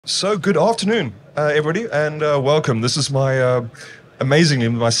So good afternoon, everybody, and welcome. This is amazingly,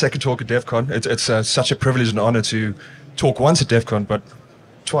 my second talk at DEFCON. It's such a privilege and honor to talk once at DEFCON, but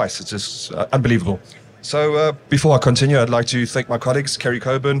twice. It's just unbelievable. So before I continue, I'd like to thank my colleagues, Kerry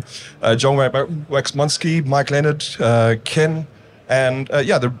Coburn, John Waxmonsky, Mike Leonard, Ken, and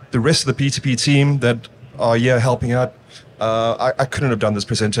the rest of the P2P team that are here helping out. I couldn't have done this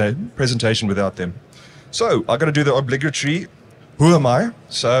presentation without them. So I'm going to do the obligatory. Who am I?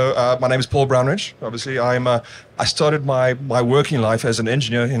 So my name is Paul Brownridge. Obviously, I started my working life as an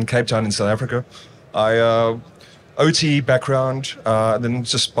engineer in Cape Town in South Africa. OT background, then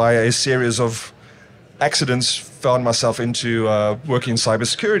just by a series of accidents, found myself into working in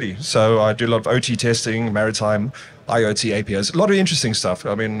cybersecurity. So I do a lot of OT testing, maritime, IoT APIs, a lot of interesting stuff.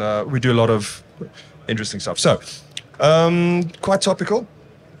 I mean, we do a lot of interesting stuff. So quite topical,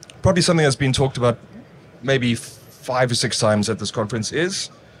 probably something that's been talked about maybe 5 or 6 times at this conference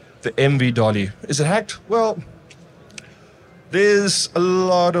is the MV Dali. Is it hacked? Well, there's a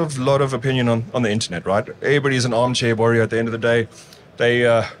lot of opinion on the internet, right? Everybody's an armchair warrior at the end of the day. They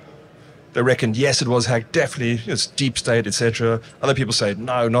reckon, yes, it was hacked, definitely, it's deep state, etc. Other people say,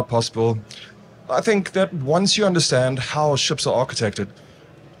 no, not possible. I think that once you understand how ships are architected,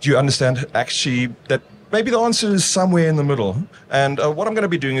 you understand actually that maybe the answer is somewhere in the middle. And what I'm going to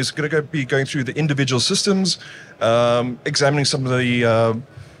be doing is be going through the individual systems, examining some of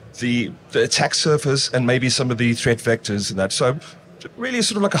the attack surface and maybe some of the threat vectors and that. So really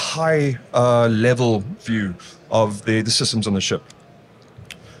sort of like a high level view of the systems on the ship.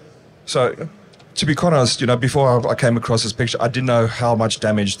 So to be quite honest, before I came across this picture, I didn't know how much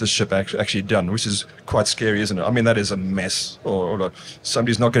damage this ship actually done, which is quite scary, isn't it? I mean, that is a mess. Or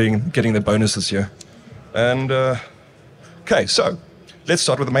somebody's not getting the bonus this year. And okay, so let's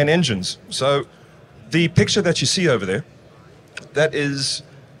start with the main engines. So the picture that you see over there, that is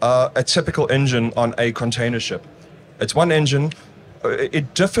a typical engine on a container ship. It's one engine.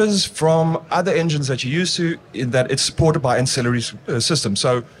 It differs from other engines that you're used to in that it's supported by ancillary systems.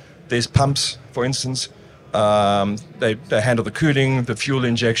 So there's pumps, for instance. They handle the cooling, the fuel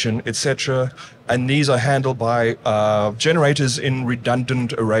injection, etc. And these are handled by generators in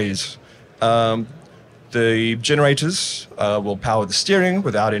redundant arrays. The generators will power the steering.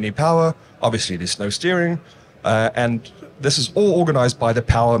 Without any power, obviously there's no steering. And this is all organized by the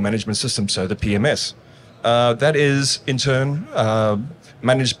power management system, so the PMS. That is, in turn,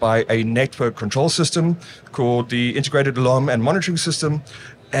 managed by a network control system called the Integrated Alarm and Monitoring System.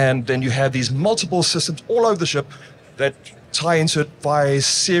 And then you have these multiple systems all over the ship that tie into it by a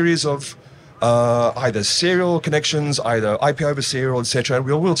series of either serial connections, either IP over serial, etc. And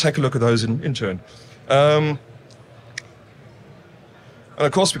we'll take a look at those in turn. And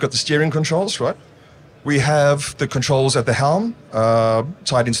of course, we've got the steering controls, right? We have the controls at the helm,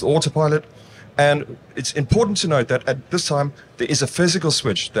 tied into the autopilot. And it's important to note that at this time, there is a physical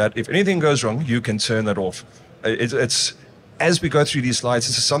switch that if anything goes wrong, you can turn that off. It's as we go through these slides,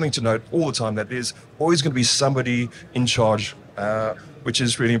 this is something to note all the time, that there's always going to be somebody in charge, which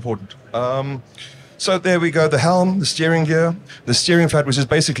is really important. So there we go, the helm, the steering gear, the steering flat, which is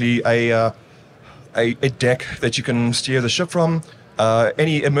basically a deck that you can steer the ship from.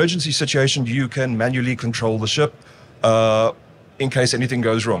 Any emergency situation, you can manually control the ship in case anything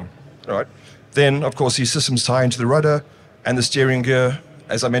goes wrong. All right. Then, of course, these systems tie into the rudder and the steering gear.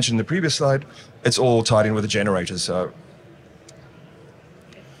 As I mentioned in the previous slide, it's all tied in with the generators. So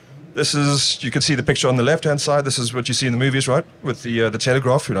this is, you can see the picture on the left-hand side. This is what you see in the movies, right? With the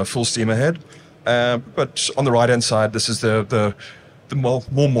telegraph, full steam ahead. But on the right-hand side, this is the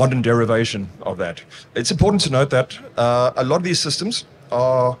more modern derivation of that. It's important to note that a lot of these systems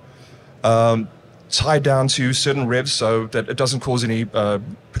are tied down to certain revs so that it doesn't cause any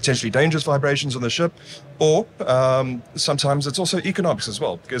potentially dangerous vibrations on the ship, or sometimes it's also economics as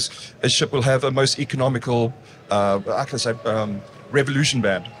well, because a ship will have a most economical, revolution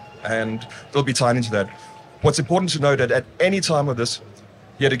band, and they'll be tied into that. What's important to note that at any time of this,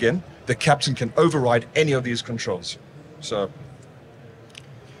 yet again, the captain can override any of these controls. So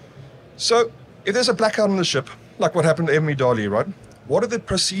if there's a blackout on the ship, like what happened to MV Dali, right? What are the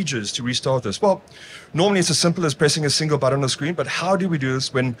procedures to restart this? Well, normally it's as simple as pressing a single button on the screen, but how do we do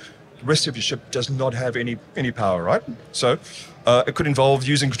this when the rest of your ship does not have any power, right? So it could involve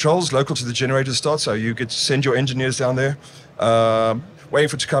using controls local to the generator start, so you could send your engineers down there, waiting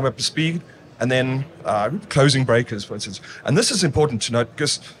for it to come up to speed, and then closing breakers, for instance. And this is important to note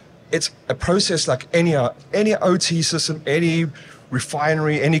because it's a process like any OT system, any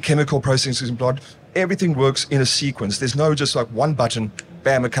refinery, any chemical processing plant. Everything works in a sequence. There's no just like one button,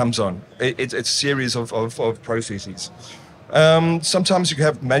 bam, it comes on. It's a series of processes. Sometimes you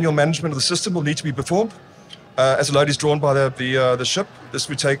have manual management of the system will need to be performed as a load is drawn by the ship. This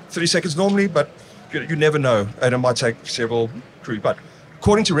would take 30 seconds normally, but you never know, and it might take several crew. But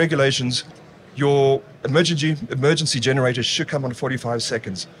according to regulations, your emergency generator should come on 45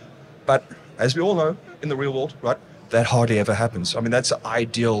 seconds. But as we all know, in the real world, right, that hardly ever happens. I mean, that's the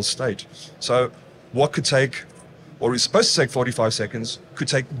ideal state. So what could take, or is supposed to take 45 seconds, could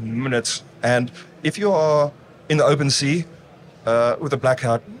take minutes. And if you are in the open sea with a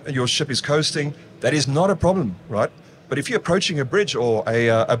blackout and your ship is coasting, that is not a problem, right? But if you're approaching a bridge or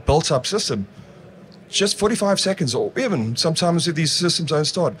a built-up system, just 45 seconds, or even sometimes if these systems don't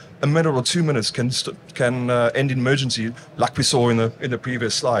start, a minute or 2 minutes can end in emergency, like we saw in the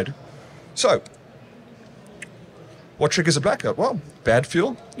previous slide. So, what triggers a blackout? Well, bad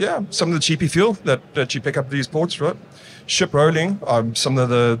fuel, yeah, some of the cheapy fuel that you pick up at these ports, right? Ship rolling, some of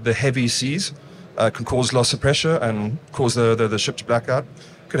the heavy seas can cause loss of pressure and cause the ship to black out.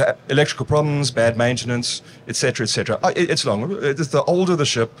 Could have electrical problems, bad maintenance, etc., etc. It's long. The older the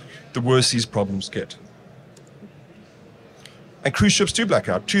ship, the worse these problems get. And cruise ships do black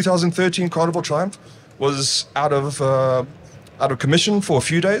out. 2013 Carnival Triumph was out of commission for a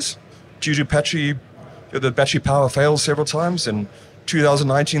few days due to the battery power failed several times. In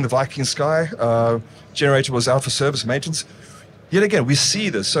 2019, the Viking Sky generator was out for service maintenance. Yet again, we see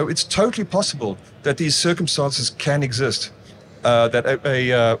this. So it's totally possible that these circumstances can exist, that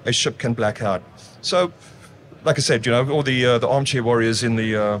a ship can black out. So, like I said, all the armchair warriors on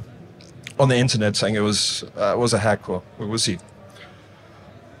the internet saying it was a hack. Well, we'll see.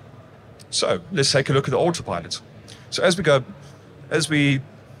 So let's take a look at the autopilot. So as we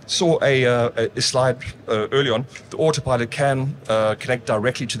saw a slide early on, the autopilot can connect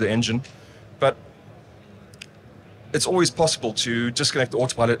directly to the engine, but it's always possible to disconnect the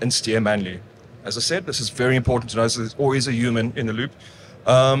autopilot and steer manually. As I said, this is very important to know, so there's always a human in the loop.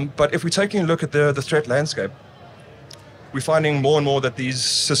 But if we're taking a look at the threat landscape, we're finding more and more that these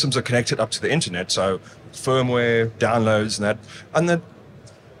systems are connected up to the internet, so firmware, downloads, and that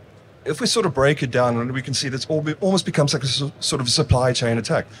if we sort of break it down, we can see that it almost becomes like a sort of a supply chain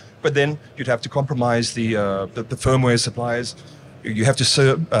attack. But then you'd have to compromise the firmware suppliers. You have to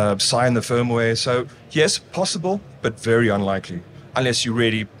sign the firmware. So yes, possible, but very unlikely, unless you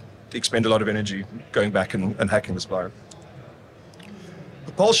really expend a lot of energy going back and hacking the supplier.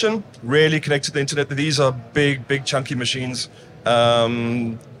 Propulsion, rarely connected to the internet. These are big chunky machines.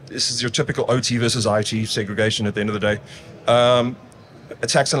 This is your typical OT versus IT segregation at the end of the day.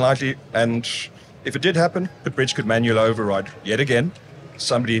 Attacks unlikely, and if it did happen, the bridge could manually override. Yet again,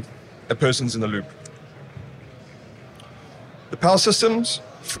 a person's in the loop. The power systems,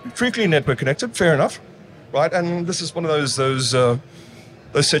 frequently network connected, fair enough, right? And this is one of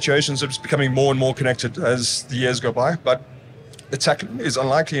those situations that's becoming more and more connected as the years go by, but attack is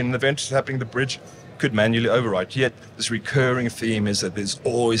unlikely in an event happening, the bridge could manually override. Yet this recurring theme is that there's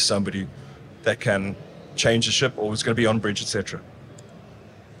always somebody that can change the ship or is going to be on bridge, etc.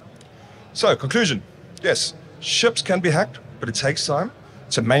 So, conclusion. Yes, ships can be hacked, but it takes time.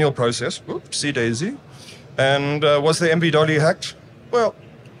 It's a manual process. Oopsie daisy. And was the MV Dali hacked? Well,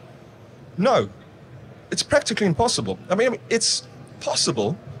 no. It's practically impossible. I mean, it's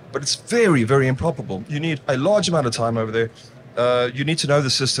possible, but it's very, very improbable. You need a large amount of time over there. You need to know the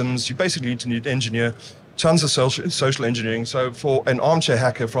systems. You basically need to engineer tons of social engineering. So for an armchair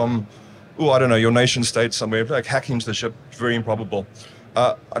hacker from, I don't know, your nation state somewhere, like hacking into the ship, very improbable.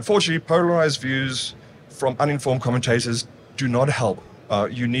 Unfortunately, polarized views from uninformed commentators do not help.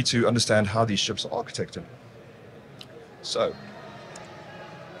 You need to understand how these ships are architected. So,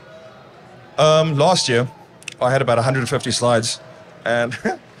 last year, I had about 150 slides, and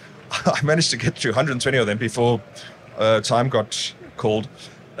I managed to get through 120 of them before time got called.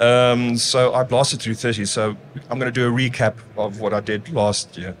 So I blasted through 30. So I'm going to do a recap of what I did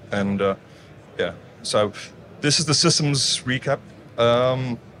last year. And yeah, so this is the systems recap.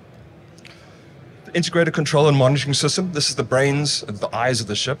 The integrated control and monitoring system. This is the brains and the eyes of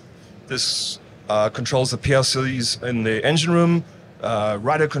the ship. This controls the PLCs in the engine room,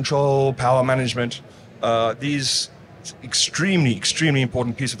 rudder control, power management. These extremely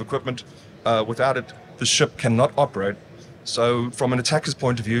important piece of equipment. Without it, the ship cannot operate. So from an attacker's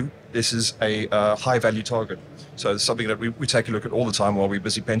point of view, this is a high-value target. So it's something that we take a look at all the time while we're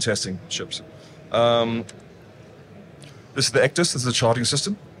busy pen testing ships. This is the ECDIS, this is the charting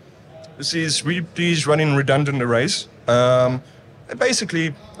system. These run in redundant arrays. And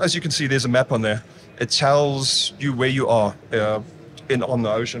basically, as you can see, there's a map on there. It tells you where you are on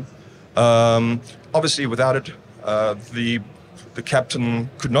the ocean. Obviously, without it, the the captain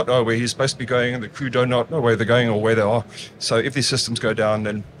could not know where he's supposed to be going, and the crew do not know where they're going or where they are. So if these systems go down,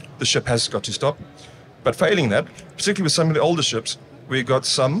 then the ship has got to stop. But failing that, particularly with some of the older ships, we got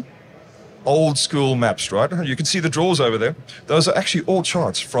some old school maps, right? You can see the drawers over there. Those are actually all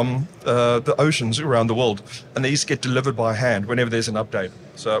charts from the oceans around the world, and these get delivered by hand whenever there's an update.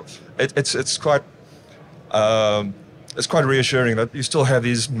 So it's quite reassuring that you still have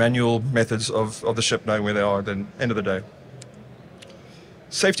these manual methods of the ship knowing where they are at the end of the day.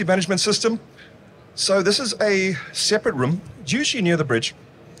 Safety management system. So this is a separate room, usually near the bridge,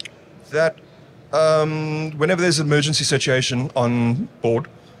 that whenever there's an emergency situation on board,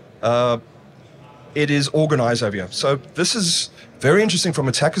 it is organized over here. So this is very interesting from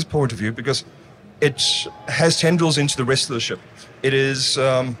attacker's point of view because it has tendrils into the rest of the ship. It is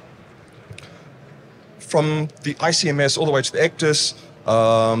from the ICMS all the way to the ECDIS,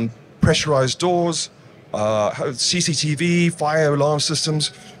 pressurized doors, CCTV, fire alarm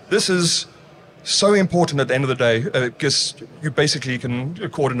systems. This is so important at the end of the day because you basically can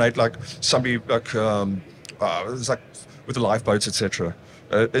coordinate like somebody like it's like with the lifeboats, etc.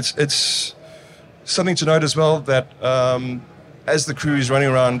 It's something to note as well that as the crew is running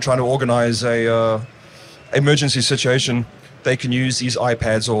around trying to organize a emergency situation, they can use these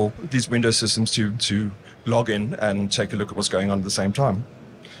iPads or these Windows systems to log in and take a look at what's going on at the same time.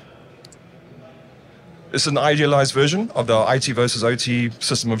 This is an idealized version of the IT versus OT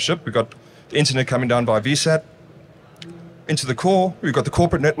system of ship. We've got the internet coming down by VSAT. Into the core, we've got the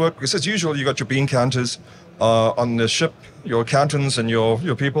corporate network, because as usual, you've got your bean counters on the ship, your accountants and your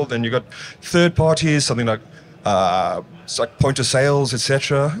people. Then you've got third parties, something like it's like point of sales,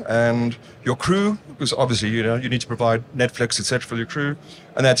 etc. And your crew, because obviously, you know, you need to provide Netflix, etc. for your crew.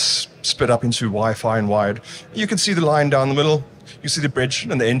 And that's split up into Wi-Fi and wired. You can see the line down the middle. You see the bridge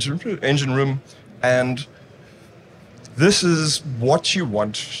and the engine room. And this is what you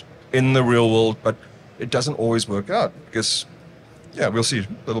want in the real world, but it doesn't always work out because, yeah, we'll see a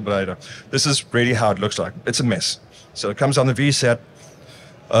little bit later. This is really how it looks like. It's a mess. So it comes on the VSAT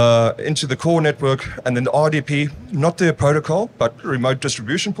into the core network, and then the RDP, not the protocol, but remote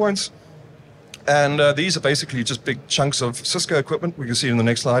distribution points. And these are basically just big chunks of Cisco equipment. We can see it in the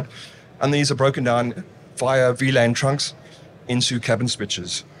next slide. And these are broken down via VLAN trunks into cabin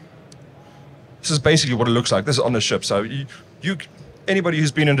switches. This is basically what it looks like. This is on the ship. So anybody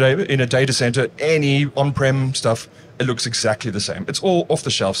who's been in a data center, any on-prem stuff, it looks exactly the same. It's all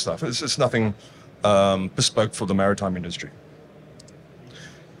off-the-shelf stuff. It's nothing bespoke for the maritime industry.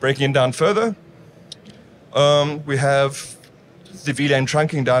 Breaking it down further, we have the VLAN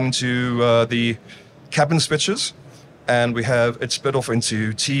trunking down into the cabin switches, and we have it split off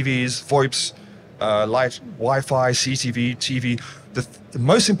into TVs, VoIPs, light, Wi-Fi, CCTV, TV. The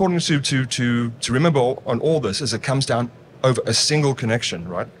most important to remember on all this is it comes down over a single connection,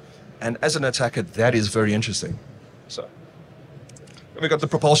 right? And as an attacker, that is very interesting. So we've got the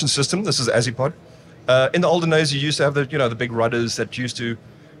propulsion system. This is Azipod. In the olden days, you used to have the big rudders that you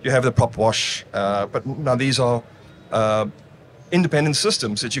have the prop wash, but now these are independent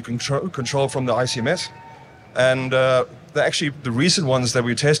systems that you can control from the ICMS. And the recent ones that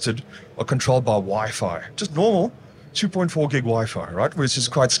we tested are controlled by Wi-Fi, just normal 2.4 gig Wi-Fi, right? Which is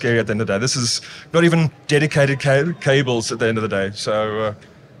quite scary at the end of the day. This is not even dedicated cables at the end of the day. So,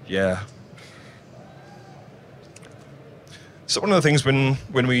 yeah. So one of the things when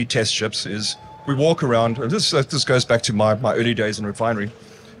we test ships is we walk around, and this goes back to my early days in refinery,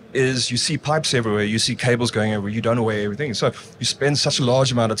 is you see pipes everywhere, you see cables going everywhere, you don't know where everything is. So you spend such a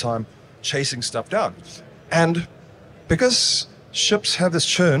large amount of time chasing stuff down. And because ships have this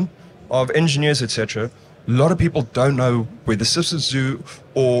churn of engineers, etc., a lot of people don't know where the systems do,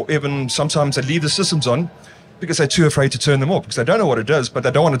 or even sometimes they leave the systems on because they're too afraid to turn them off because they don't know what it does, but they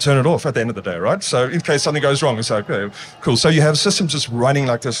don't want to turn it off at the end of the day, right? So in case something goes wrong, it's like, okay, cool. So you have systems just running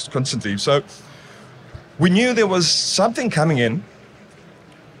like this constantly. So we knew there was something coming in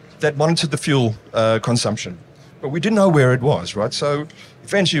that monitored the fuel consumption, but we didn't know where it was, right? So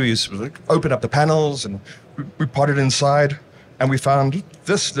eventually we opened up the panels and we potted inside, and we found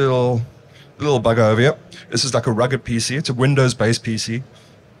this little bugger over here. This is like a rugged PC. It's a Windows-based PC,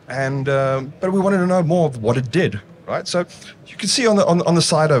 and but we wanted to know more of what it did, right? So you can see on the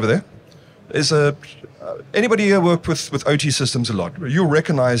side over there is anybody here worked with OT systems a lot? You'll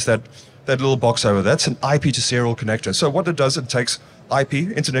recognize that little box over there. That's an IP to serial connector. So what it does, it takes IP,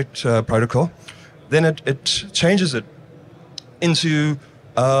 Internet Protocol, then it changes it into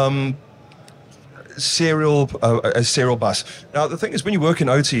a serial bus. Now the thing is, when you work in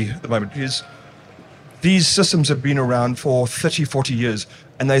OT at the moment, is these systems have been around for 30, 40 years,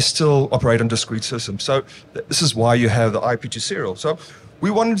 and they still operate on discrete systems. So this is why you have the IP to serial. So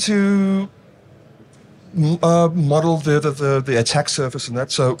we wanted to model the attack surface and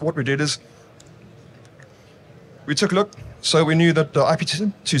that. So what we did is we took a look. So we knew that the IP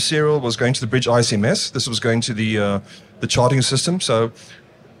to serial was going to the bridge ICMS. This was going to the charting system. So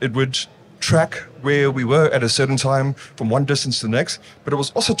it would track where we were at a certain time from one distance to the next, but it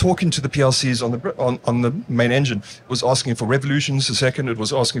was also talking to the PLCs on the main engine. It was asking for revolutions a second. It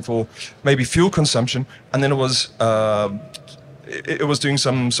was asking for maybe fuel consumption, and then it was doing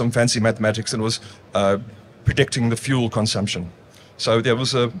some fancy mathematics, and it was predicting the fuel consumption. So there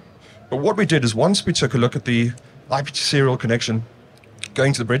was but what we did is once we took a look at the IP to serial connection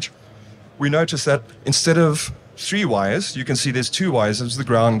going to the bridge, we noticed that instead of 3 wires, you can see there's 2 wires. There's the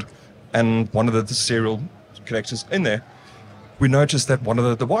ground and one of the serial connectors in there. We noticed that one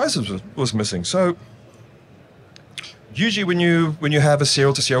of the wires was missing. So usually when you have a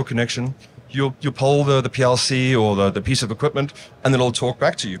serial to serial connection, you'll poll the PLC or the piece of equipment, and then it'll talk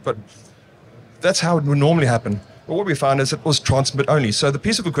back to you. But that's how it would normally happen. But what we found is it was transmit only. So the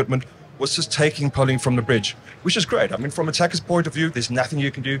piece of equipment was just taking polling from the bridge, which is great. I mean, from attacker's point of view, there's nothing you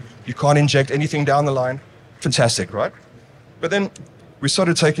can do. You can't inject anything down the line. Fantastic, right? But then we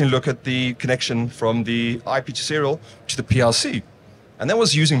started taking a look at the connection from the IP to serial to the PLC. And that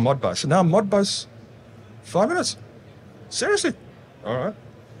was using Modbus. And now Modbus, 5 minutes. Seriously? All right.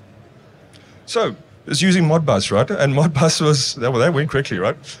 So it's using Modbus, right? And Modbus was, that went quickly,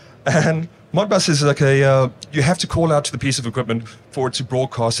 right? And Modbus is like you have to call out to the piece of equipment for it to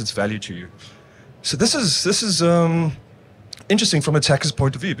broadcast its value to you. So this is interesting from attacker's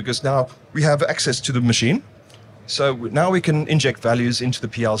point of view, because now we have access to the machine. So now we can inject values into the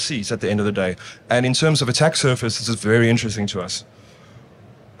PLCs at the end of the day. And in terms of attack surface, this is very interesting to us.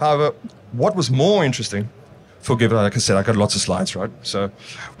 However, what was more interesting, like I said, I got lots of slides, right? So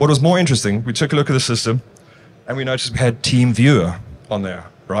what was more interesting, we took a look at the system and we noticed we had Team Viewer on there,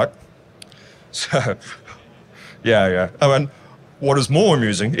 right? So, yeah. Oh, and what is more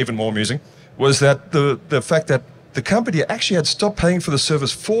amusing, even more amusing, was that the fact that the company actually had stopped paying for the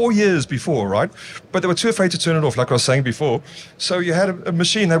service 4 years before, right? But they were too afraid to turn it off, like I was saying before. So you had a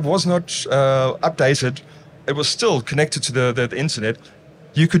machine that was not updated. It was still connected to the internet.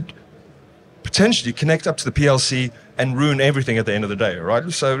 You could potentially connect up to the PLC and ruin everything at the end of the day, right?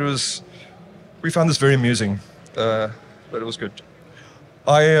 So we found this very amusing, but it was good.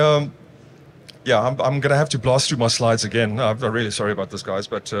 I'm going to have to blast through my slides again. I'm really sorry about this, guys,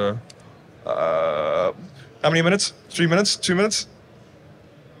 but how many minutes? 3 minutes? 2 minutes?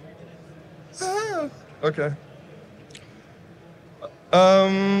 Okay.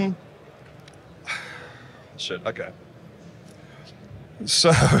 Shit, okay. So,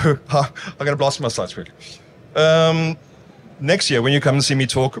 I'm going to blast through my slides quickly. Next year, when you come and see me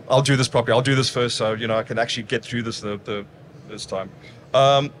talk, I'll do this properly. I'll do this first so, I can actually get through this this time.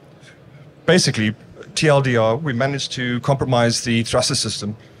 Basically, TLDR, we managed to compromise the thruster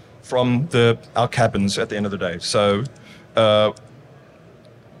system from our cabins at the end of the day. So I'm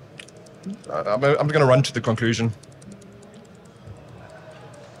going to run to the conclusion.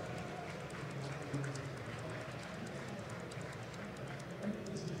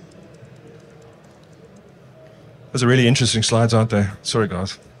 Those are really interesting slides, aren't they? Sorry,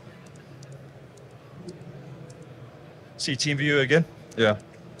 guys. See Team View again? Yeah.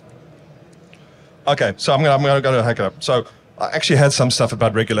 Okay, so I'm gonna hack it up. So I actually had some stuff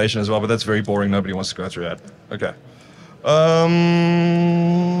about regulation as well, but that's very boring. Nobody wants to go through that. Okay.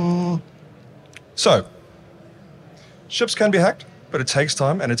 So ships can be hacked, but it takes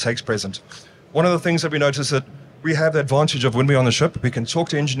time and it takes presence. One of the things that we notice that we have the advantage of when we're on the ship, we can talk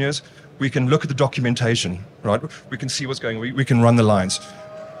to engineers, we can look at the documentation, right? We can see what's going on, we can run the lines.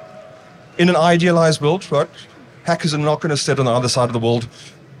 In an idealized world, right, hackers are not going to sit on the other side of the world,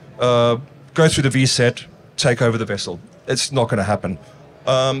 go through the VSET, take over the vessel. It's not going to happen.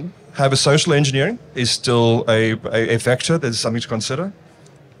 However, social engineering is still a factor. There's something to consider.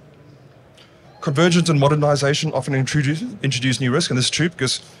 Convergence and modernization often introduce new risk, and this is true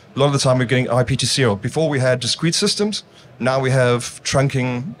because a lot of the time we're getting IP to serial. Before we had discrete systems, now we have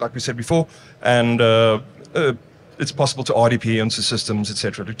trunking, like we said before, and it's possible to RDP into systems,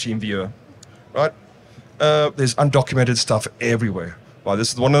 etc., to team viewer, right? There's undocumented stuff everywhere. Well,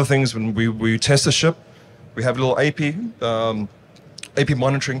 this is one of the things when we test the ship, we have a little AP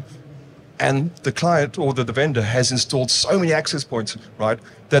monitoring, and the client or the vendor has installed so many access points, right,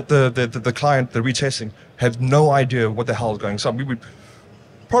 that the client, the retesting, have no idea what the hell is going on. So we would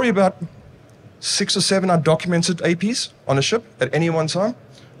probably about 6 or 7 undocumented APs on a ship at any one time,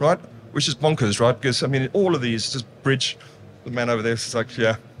 right? which is bonkers, right? Because I mean, all of these just bridge. The man over there is like,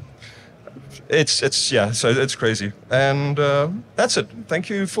 yeah, it's yeah. So it's crazy, and that's it. Thank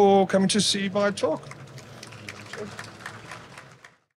you for coming to see my talk.